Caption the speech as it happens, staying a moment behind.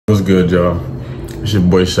What's good, y'all? It's your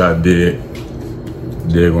boy Shot Dig.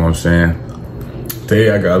 Dig what I'm saying? Today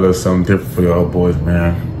I got a little something different for y'all boys,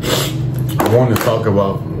 man. I want to talk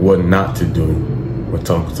about what not to do when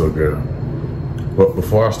talking to a girl. But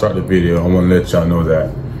before I start the video, I want to let y'all know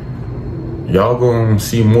that y'all gonna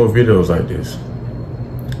see more videos like this.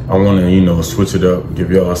 I want to, switch it up,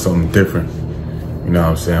 give y'all something different. You know what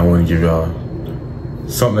I'm saying? I want to give y'all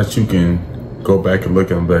something that you can go back and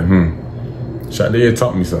look at and be like, Shot Dig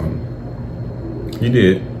taught me something. He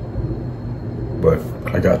did. But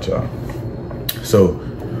I got y'all. So,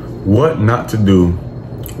 what not to do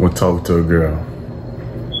when talking to a girl?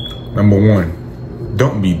 Number one,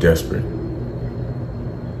 don't be desperate.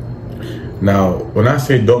 Now, when I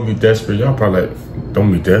say don't be desperate, y'all probably like, don't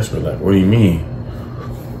be desperate. Like, what do you mean?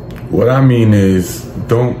 What I mean is,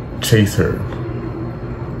 don't chase her. You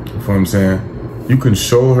know what I'm saying? You can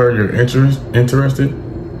show her you're interested,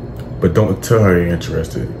 but don't tell her you're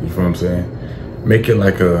interested. You feel what I'm saying? Make it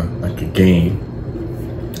like a game.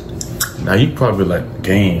 Now you probably like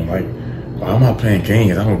game, like, why am I playing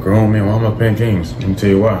games? I'm a grown man, why am I playing games? Let me tell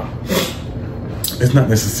you why. It's not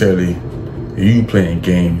necessarily you playing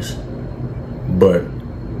games, but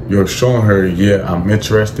you're showing her, yeah, I'm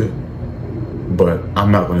interested, but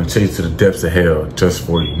I'm not gonna chase to the depths of hell just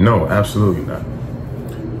for you. No, absolutely not.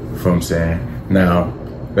 You feel what I'm saying? Now,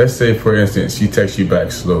 let's say for instance, she texts you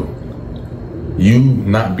back slow. You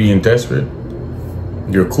not being desperate,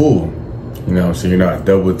 you're cool. You know what I'm saying? You're not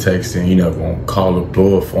double texting, you're not gonna call or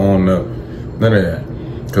blow a phone up, none of that.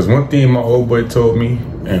 Because one thing my old boy told me,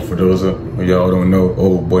 and for those of y'all don't know,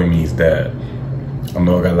 old boy means dad. I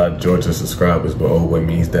know I got a lot of Georgia subscribers, but old boy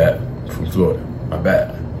means dad from Florida. My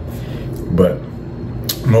bad. But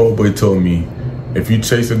my old boy told me, if you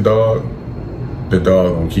chase a dog, the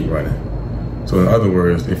dog gonna keep running. So in other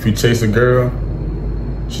words, if you chase a girl,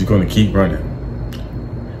 she's gonna keep running.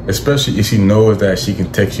 Especially if she knows that she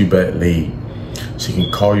can text you back late. She can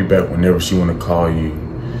call you back whenever she want to call you.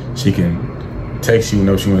 She can text you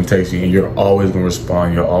whenever she want to text you, and you're always going to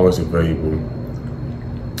respond. You're always available.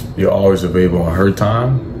 You're always available on her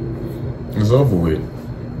time. It's over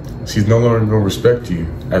with. She's no longer going to respect you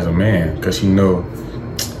as a man because she know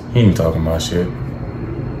he ain't talking about shit.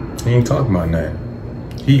 He ain't talking about nothing.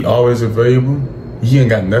 He always available. He ain't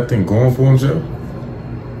got nothing going for himself.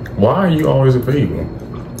 Why are you always available?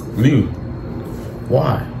 Leave.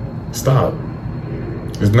 Why? Stop.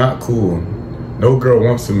 It's not cool. No girl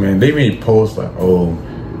wants a man. They may post like, oh,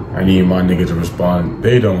 I need my nigga to respond.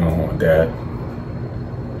 They don't want that.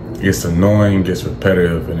 It's annoying, gets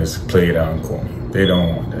repetitive, and it's played out and corny. They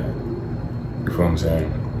don't want that. You feel what I'm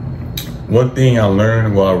saying? One thing I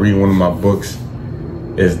learned while reading one of my books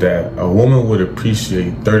is that a woman would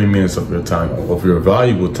appreciate 30 minutes of your time, of your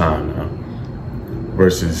valuable time now,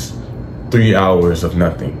 versus 3 hours of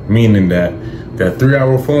nothing. Meaning that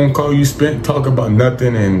 3-hour phone call you spent talking about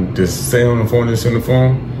nothing and just stay on the phone and sit on the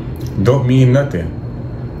phone don't mean nothing.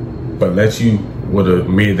 But let you would have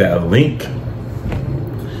made that a link.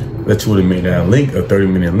 Let you would have made that a link, a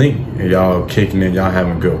 30-minute link, and y'all kicking it, y'all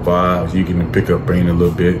having good vibes. You can pick up brain a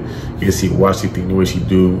little bit. You can see why she think the way she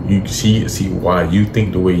do. You can see why you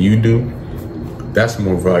think the way you do. That's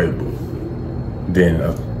more valuable than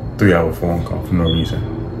a 3-hour phone call for no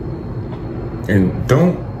reason. And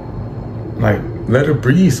don't, let her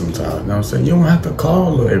breathe sometimes. You know what I'm saying? You don't have to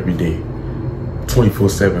call her every day,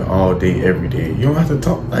 24/7, all day, every day. You don't have to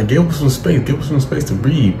talk. Give her some space. Give her some space to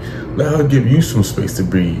breathe. Let her give you some space to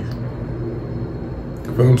breathe. You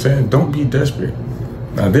know what I'm saying? Don't be desperate.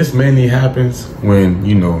 Now, this mainly happens when,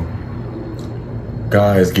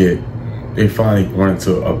 guys they finally run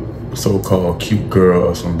into a so-called cute girl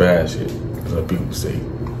or some bad shit, as people say.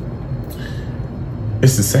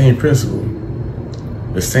 It's the same principle.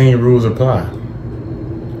 The same rules apply.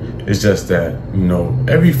 It's just that,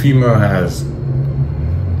 every female gets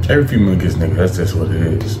niggas. That's just what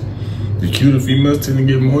it is. The cuter females tend to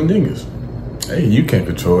get more niggas. Hey, you can't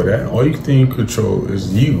control that. All you think you control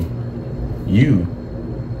is you.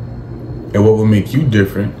 And what will make you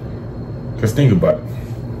different, because think about it.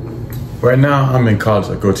 Right now, I'm in college.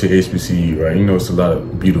 I go to HBCU, right? It's a lot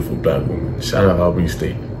of beautiful black women. Shout out Albany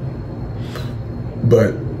State.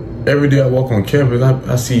 But every day I walk on campus,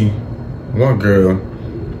 I see one girl,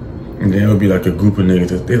 and then it'll be like a group of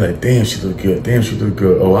niggas. They like, damn, she look good. Damn, she look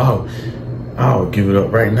good. Oh, I'll give it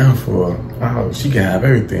up right now for her. She can have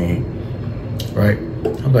everything, right?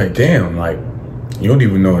 I'm like, damn, you don't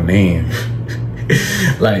even know her name.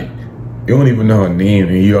 You don't even know her name,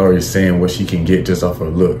 and you already saying what she can get just off her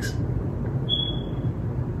looks.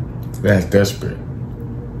 That's desperate.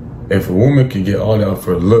 If a woman can get all that off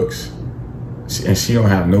her looks, and she don't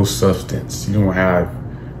have no substance, she don't have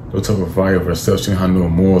no type of value of herself. She don't have no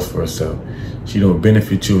morals for herself. She don't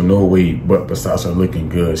benefit you in no way, but besides her looking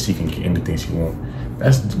good, she can get anything she want.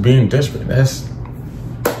 That's being desperate. You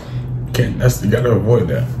gotta avoid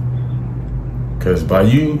that. Cause by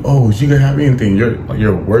you can have anything.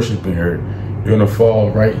 You're worshiping her. You're gonna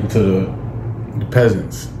fall right into the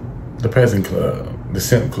peasants, the peasant club, the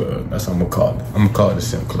simp club. That's what I'm gonna call it. I'm gonna call it the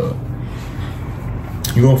simp club.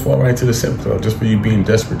 You're gonna fall right into the simp club just for you being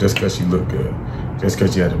desperate, just because you look good, just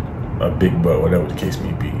because you had a big butt, whatever the case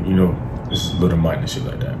may be. You know, this is little minded shit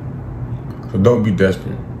like that. So don't be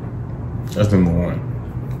desperate. That's number one.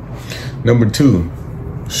 Number two,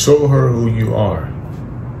 show her who you are.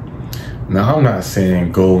 Now, I'm not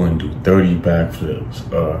saying go and do 30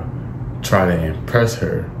 backflips or try to impress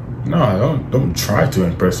her. No, don't try to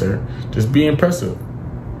impress her. Just be impressive.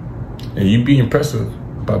 And you be impressive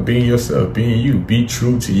by being yourself, being you. Be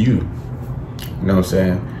true to you. You know what I'm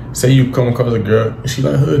saying? Say you come across a girl, she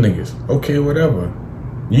like hood niggas. Okay, whatever.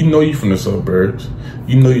 You know you from the suburbs.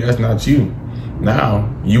 You know that's not you. Now,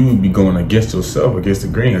 you would be going against yourself, against the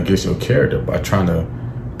grain, against your character by trying to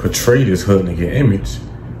portray this hood nigga image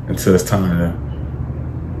until it's time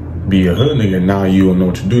to be a hood nigga. Now you don't know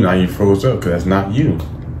what to do. Now you froze up because that's not you.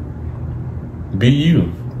 Be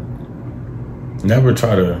you. Never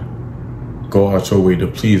try to go out your way to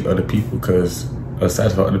please other people or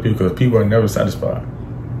satisfy other people, because people are never satisfied.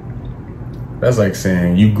 That's like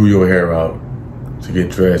saying you grew your hair out to get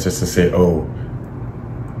dreads just to say, oh,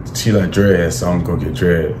 she like dreads, so I'm gonna go get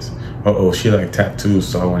dreads. Oh, she like tattoos,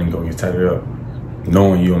 so I want to go get tatted up.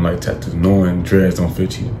 Knowing you don't like tattoos, knowing dreads don't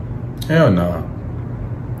fit you. Hell nah.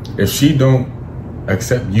 If she don't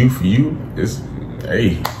accept you for you, it's,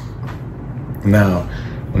 hey. Now,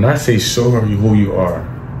 when I say show her who you are,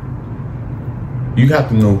 you have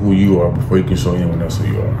to know who you are before you can show anyone else who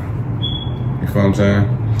you are. You feel what I'm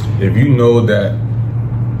saying? If you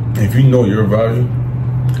know your value,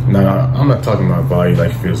 now I'm not talking about value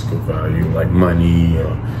like physical value, like money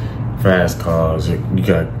or fast cars, or you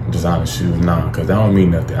got designer shoes. Nah, because that don't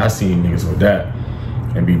mean nothing. I seen niggas with that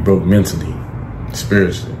and be broke mentally,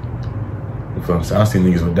 spiritually. You feel what I'm saying? I seen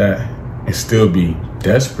niggas with that and still be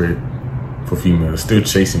desperate for females, still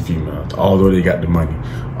chasing females, although they got the money,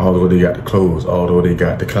 although they got the clothes, although they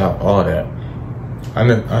got the clout, all that.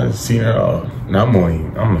 I seen it all. Now I'm a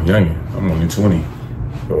youngin'. I'm only 20,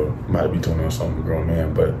 or might be 20 or something, a grown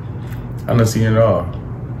man, but I done seen it all.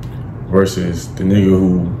 Versus the nigga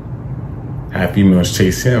who had females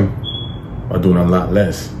chase him are doing a lot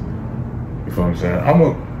less. You feel what I'm saying? I'm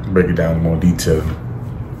gonna break it down in more detail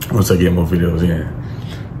once I get more videos in.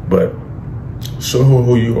 But show her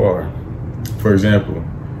who you are. For example,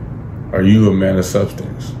 are you a man of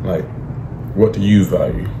substance? Like, what do you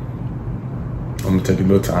value? I'm gonna take a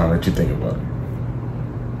little time, let you think about it.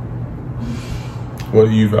 What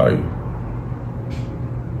do you value?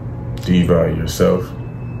 Do you value yourself?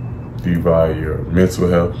 Do you value your mental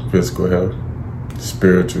health, physical health,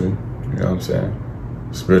 spiritual, you know what I'm saying?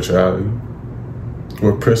 Spirituality?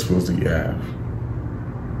 What principles do you have?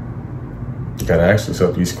 You gotta ask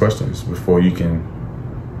yourself these questions before you can,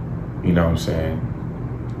 you know what I'm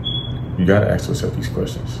saying? You gotta ask yourself these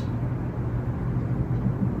questions.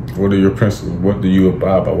 What are your principles? What do you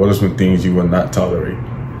abide by? What are some things you will not tolerate?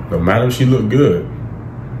 No matter if she look good.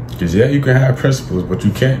 Because yeah, you can have principles, but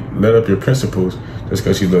you can't let up your principles just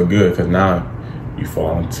because she look good, because now you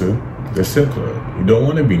fall into the simp club. You don't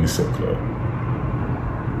want to be in the simp club.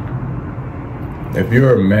 If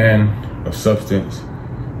you're a man of substance,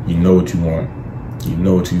 you know what you want. You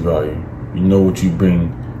know what you value. You know what you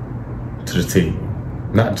bring to the table.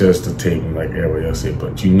 Not just the table like everybody else said,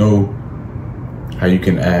 but you know how you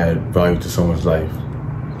can add value to someone's life.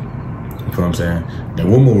 You know what I'm saying?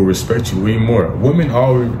 And women will respect you way more. Women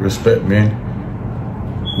always respect men.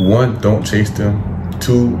 One, don't chase them.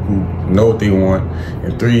 Two, who know what they want.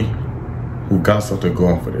 And three, who got something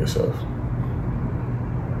going for themselves.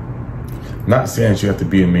 Not saying that you have to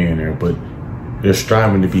be a millionaire, but you're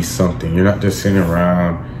striving to be something. You're not just sitting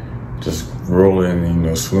around just rolling and, you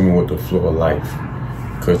know, swimming with the flow of life.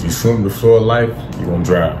 Because you swim with the flow of life, you're going to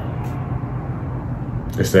drown.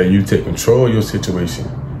 It's that you take control of your situation.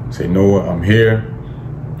 Say, you know what, I'm here,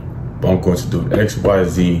 but I'm going to do X, Y,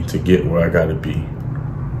 Z to get where I gotta be.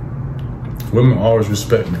 Women always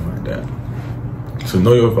respect me like that. So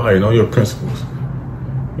know your value, know your principles.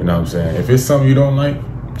 You know what I'm saying? If it's something you don't like,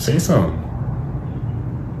 say something.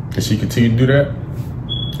 If she continue to do that,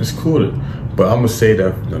 it's cool. But I'm gonna say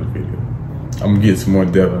that for another video. I'm gonna get some more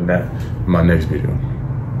depth on that in my next video.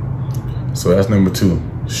 So that's number two.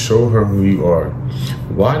 Show her who you are.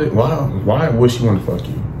 Why would she want to fuck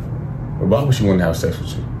you? Or why would she want to have sex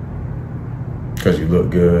with you? because you look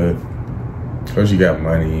good, because you got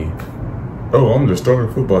money. Oh, I'm the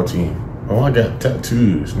starter football team. Oh, I got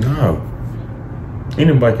tattoos. No.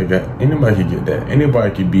 Anybody could get that. Anybody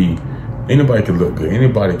could look good.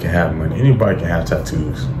 Anybody can have money. Anybody can have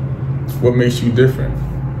tattoos. What makes you different?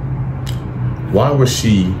 Why would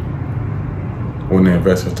she want to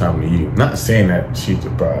invest her time in you? Not saying that she's the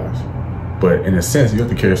prize, but in a sense, you have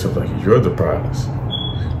to carry yourself like you're the prize.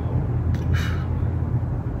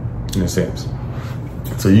 In a sense.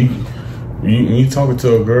 So you talking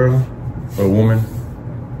to a girl or a woman,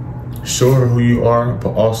 show her who you are,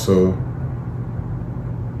 but also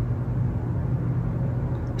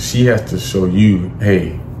she has to show you,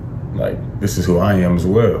 hey, like, this is who I am as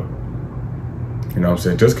well. You know what I'm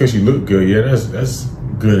saying? Just because you look good, yeah, that's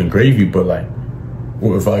good and gravy, but like,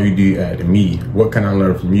 what value do you add to me? What can I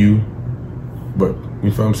learn from you? But you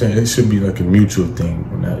know what I'm saying? It should be like a mutual thing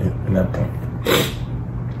in that point.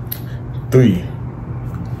 3,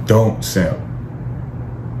 don't simp.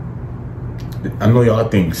 I know y'all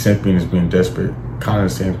think simping is being desperate, kind of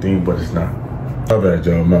the same thing, but it's not. My bad,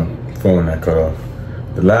 y'all. My phone that cut off.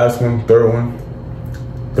 The last one, 3rd one,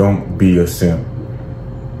 don't be a simp.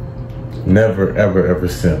 Never, ever, ever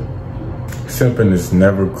simp. Simping is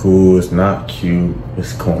never cool, it's not cute,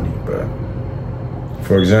 it's corny, bro.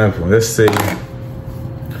 For example, let's say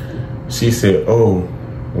she said, oh,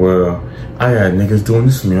 well, I got niggas doing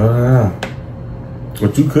this to me.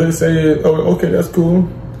 What you could say is, oh, okay, that's cool.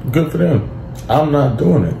 Good for them. I'm not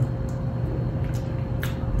doing it.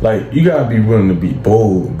 Like, you gotta be willing to be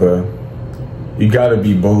bold, bro. You gotta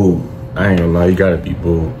be bold. I ain't gonna lie, you gotta be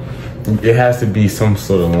bold. It has to be some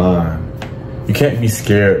sort of line. You can't be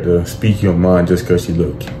scared to speak your mind just because you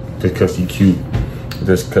look cute, just because you cute,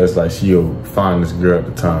 just because like she'll find this girl at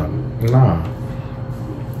the time. Nah,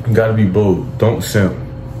 you gotta be bold. Don't simp.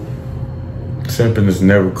 Simping is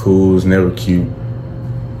never cool, it's never cute.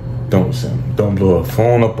 Don't simp. Don't blow her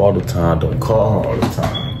phone up all the time. Don't call her all the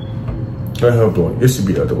time. Let her blow it. It should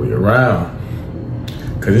be the other way around.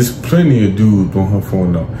 Cause there's plenty of dudes blowing her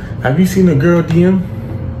phone up. Have you seen a girl DM?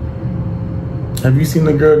 Have you seen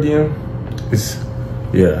a girl DM?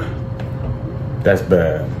 Yeah, that's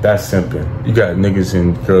bad. That's simping. You got niggas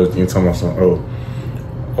and girls DM talking about something,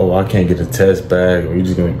 oh, I can't get a test back, or you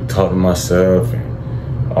just gonna talk to myself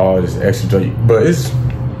and all this extra joy. But it's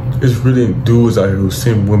really dudes out here who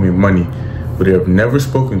send women money who they have never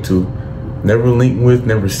spoken to, never linked with,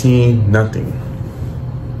 never seen, nothing.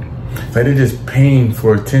 Like, they're just paying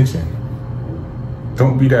for attention.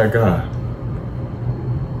 Don't be that guy.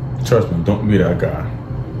 Trust me, don't be that guy.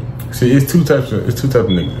 See, it's two types of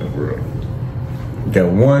niggas in the world. You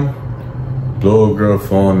got one, blow a girl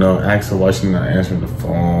phone up, ask her why she not answering the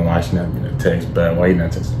phone, why she not getting a text back, why you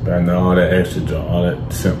not texting back, and all that extra junk, all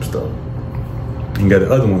that simp stuff. You got the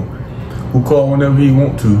other one who call whenever he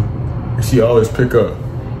want to, and she always pick up.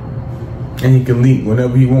 And he can leak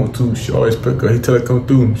whenever he want to, she always pick up. He tell her come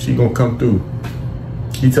through, she gonna come through.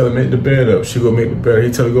 He tell her make the bed up, she gonna make the bed up.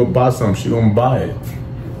 He tell her go buy something, she gonna buy it.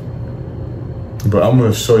 But I'm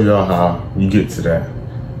gonna show y'all how you get to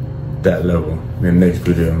that level in the next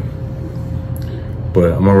video.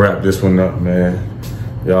 But I'm gonna wrap this one up, man.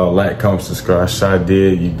 Y'all like, comment, subscribe. Shot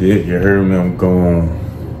did, you heard me, I'm gone.